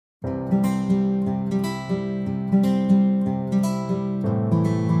The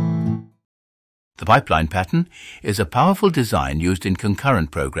pipeline pattern is a powerful design used in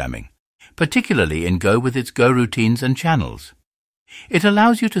concurrent programming, particularly in Go with its goroutines and channels. It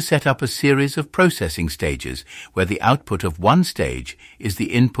allows you to set up a series of processing stages where the output of one stage is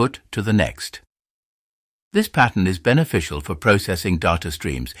the input to the next. This pattern is beneficial for processing data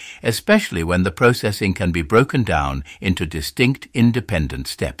streams, especially when the processing can be broken down into distinct independent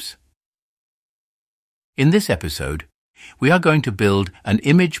steps. In this episode, we are going to build an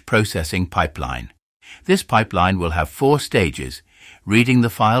image processing pipeline. This pipeline will have 4 stages: reading the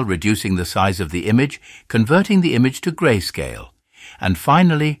file, reducing the size of the image, converting the image to grayscale, and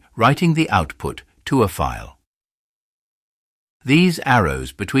finally writing the output to a file. These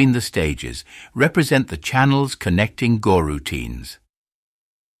arrows between the stages represent the channels connecting goroutines.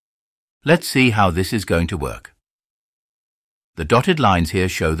 Let's see how this is going to work. The dotted lines here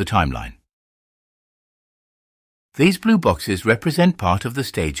show the timeline. These blue boxes represent part of the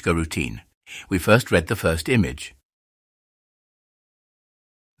stage goroutine. We first read the first image.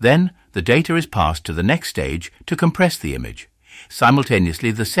 Then the data is passed to the next stage to compress the image.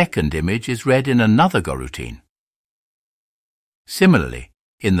 Simultaneously, the second image is read in another goroutine. Similarly,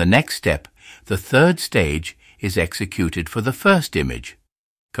 in the next step, the third stage is executed for the first image.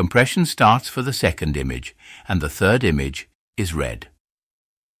 Compression starts for the second image, and the third image is read.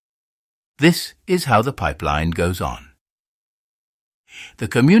 This is how the pipeline goes on. The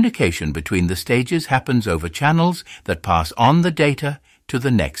communication between the stages happens over channels that pass on the data to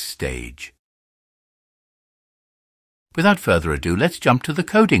the next stage. Without further ado, let's jump to the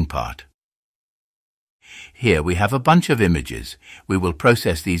coding part. Here we have a bunch of images. We will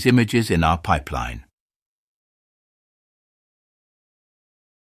process these images in our pipeline.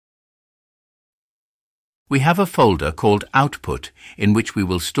 We have a folder called Output in which we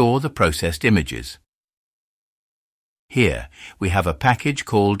will store the processed images. Here we have a package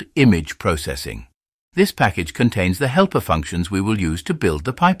called Image Processing. This package contains the helper functions we will use to build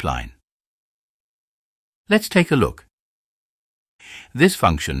the pipeline. Let's take a look. This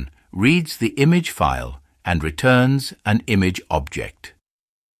function reads the image file and returns an image object.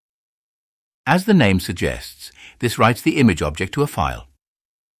 As the name suggests, this writes the image object to a file.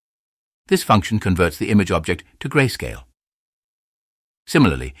 This function converts the image object to grayscale.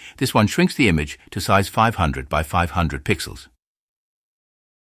 Similarly, this one shrinks the image to size 500 by 500 pixels.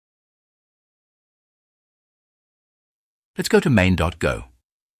 Let's go to main.go.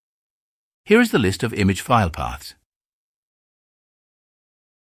 Here is the list of image file paths.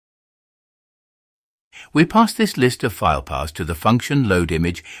 We pass this list of file paths to the function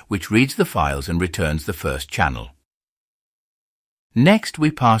loadImage, which reads the files and returns the first channel. Next,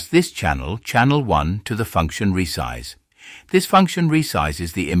 we pass this channel, channel 1, to the function resize. This function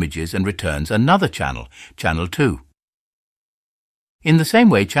resizes the images and returns another channel, channel 2. In the same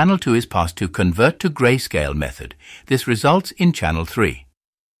way, channel 2 is passed to convert to grayscale method. This results in channel 3.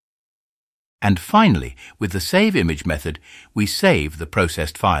 And finally, with the save image method, we save the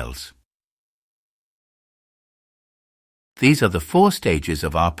processed files. These are the 4 stages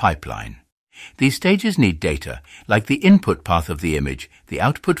of our pipeline. These stages need data, like the input path of the image, the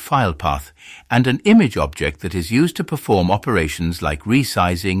output file path, and an image object that is used to perform operations like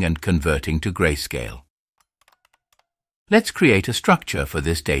resizing and converting to grayscale. Let's create a structure for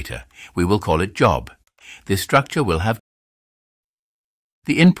this data. We will call it job. This structure will have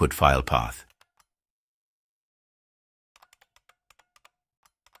the input file path,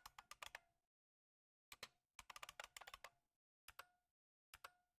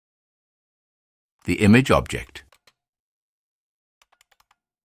 the image object,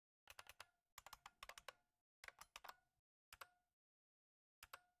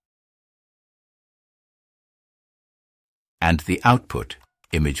 and the output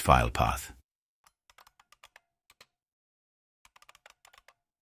image file path.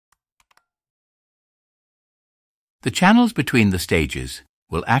 The channels between the stages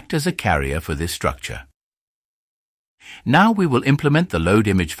will act as a carrier for this structure. Now we will implement the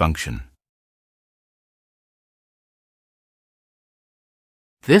loadImage function.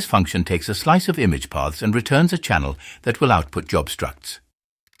 This function takes a slice of image paths and returns a channel that will output job structs.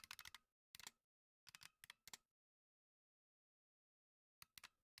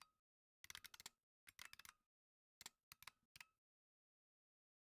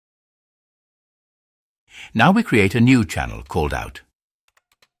 Now we create a new channel called out.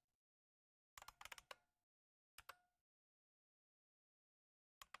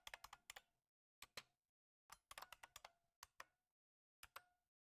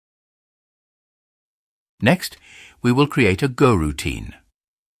 Next, we will create a goroutine.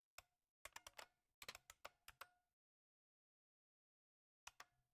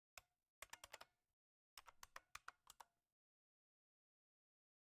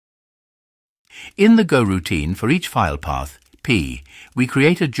 In the Go routine for each file path, P, we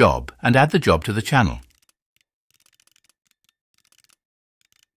create a job and add the job to the channel.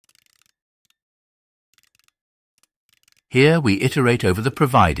 Here we iterate over the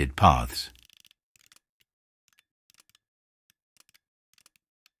provided paths.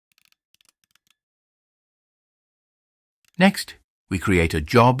 Next, we create a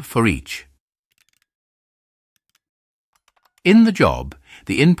job for each. In the job,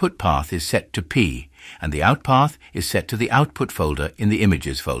 the input path is set to P, and the out path is set to the output folder in the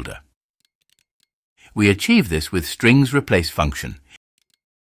images folder. We achieve this with strings replace function.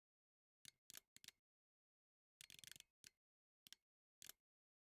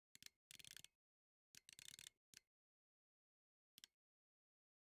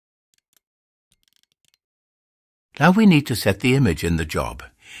 Now we need to set the image in the job.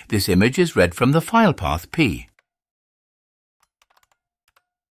 This image is read from the file path P.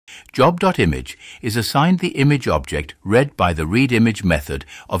 Job.image is assigned the image object read by the readImage method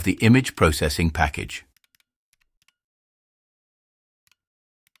of the image processing package.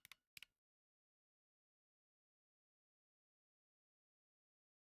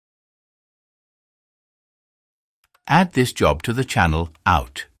 Add this job to the channel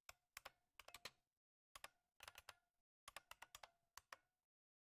out.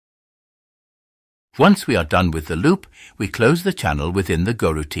 Once we are done with the loop, we close the channel within the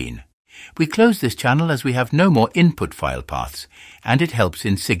goroutine. We close this channel as we have no more input file paths, and it helps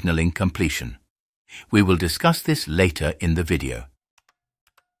in signaling completion. We will discuss this later in the video.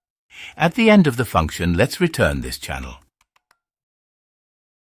 At the end of the function, let's return this channel.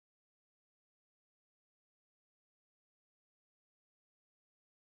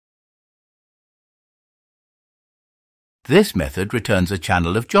 This method returns a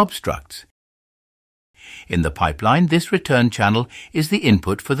channel of job structs. In the pipeline, this return channel is the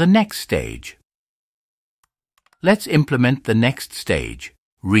input for the next stage. Let's implement the next stage,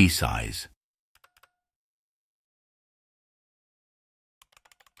 resize.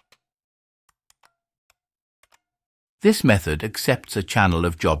 This method accepts a channel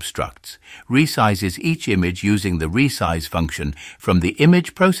of job structs, resizes each image using the resize function from the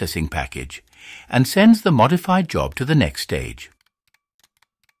image processing package, and sends the modified job to the next stage.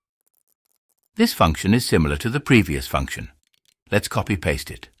 This function is similar to the previous function. Let's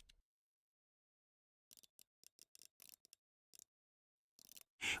copy-paste it.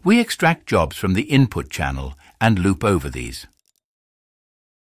 We extract jobs from the input channel and loop over these.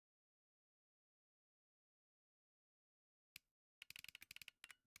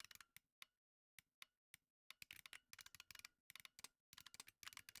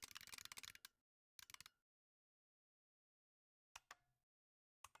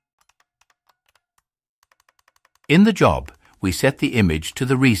 In the job, we set the image to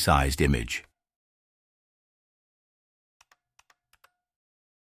the resized image.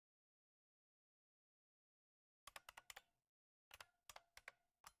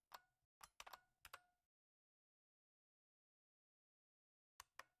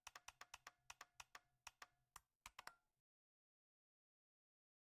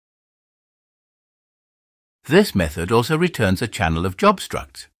 This method also returns a channel of job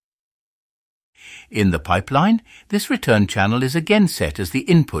structs. In the pipeline, this return channel is again set as the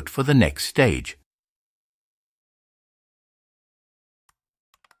input for the next stage.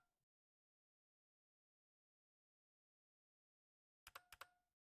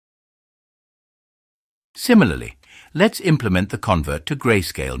 Similarly, let's implement the convert to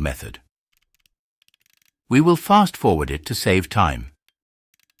grayscale method. We will fast forward it to save time.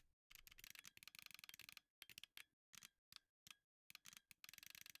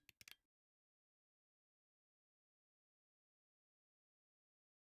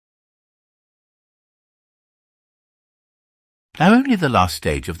 Now only the last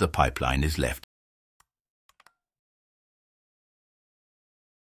stage of the pipeline is left.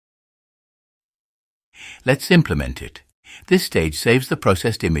 Let's implement it. This stage saves the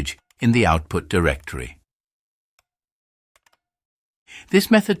processed image in the output directory.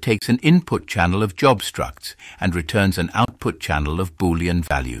 This method takes an input channel of job structs and returns an output channel of Boolean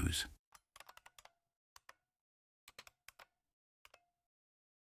values.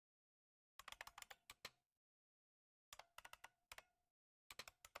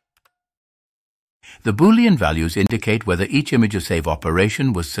 The Boolean values indicate whether each image of save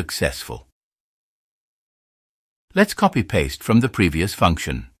operation was successful. Let's copy-paste from the previous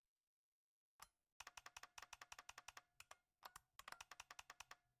function.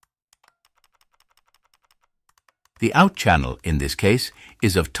 The out channel, in this case,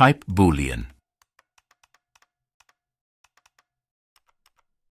 is of type Boolean.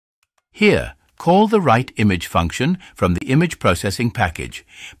 Here, call the write image function from the image processing package,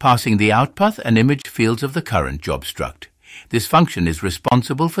 passing the outpath and image fields of the current job struct. This function is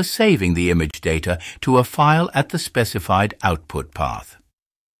responsible for saving the image data to a file at the specified output path.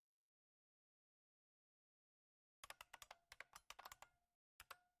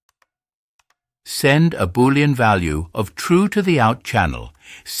 Send a Boolean value of true to the out channel,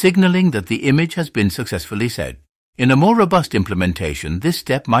 signaling that the image has been successfully set. In a more robust implementation, this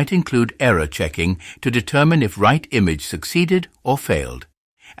step might include error checking to determine if write image succeeded or failed,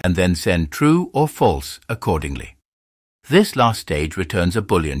 and then send true or false accordingly. This last stage returns a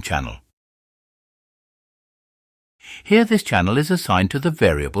Boolean channel. Here this channel is assigned to the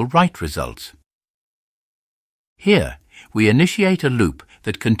variable write results. Here, we initiate a loop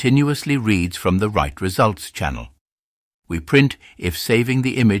that continuously reads from the write results channel. We print if saving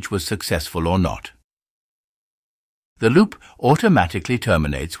the image was successful or not. The loop automatically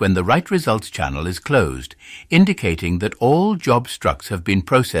terminates when the write results channel is closed, indicating that all job structs have been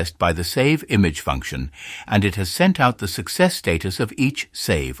processed by the save image function and it has sent out the success status of each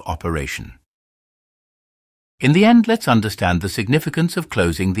save operation. In the end, let's understand the significance of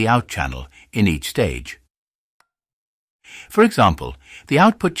closing the out channel in each stage. For example, the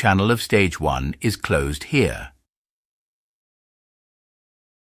output channel of stage 1 is closed here.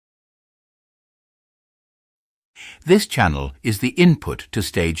 This channel is the input to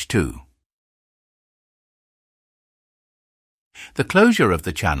stage 2. The closure of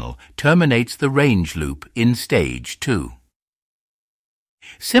the channel terminates the range loop in stage 2.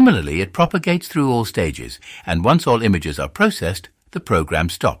 Similarly, it propagates through all stages, and once all images are processed, the program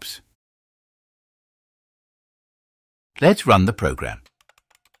stops. Let's run the program.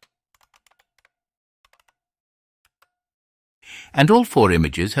 And all 4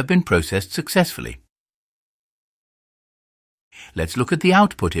 images have been processed successfully. Let's look at the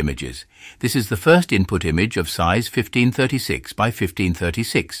output images. This is the first input image of size 1536 by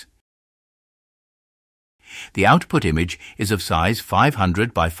 1536. The output image is of size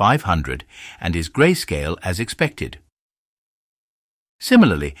 500 by 500 and is grayscale as expected.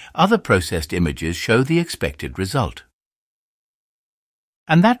 Similarly, other processed images show the expected result.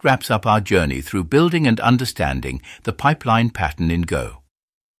 And that wraps up our journey through building and understanding the pipeline pattern in Go.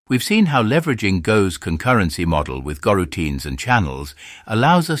 We've seen how leveraging Go's concurrency model with goroutines and channels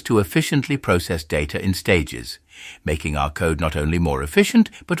allows us to efficiently process data in stages, making our code not only more efficient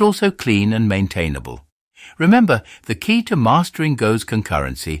but also clean and maintainable. Remember, the key to mastering Go's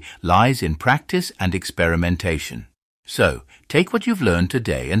concurrency lies in practice and experimentation. So, take what you've learned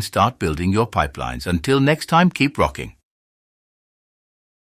today and start building your pipelines. Until next time, keep rocking.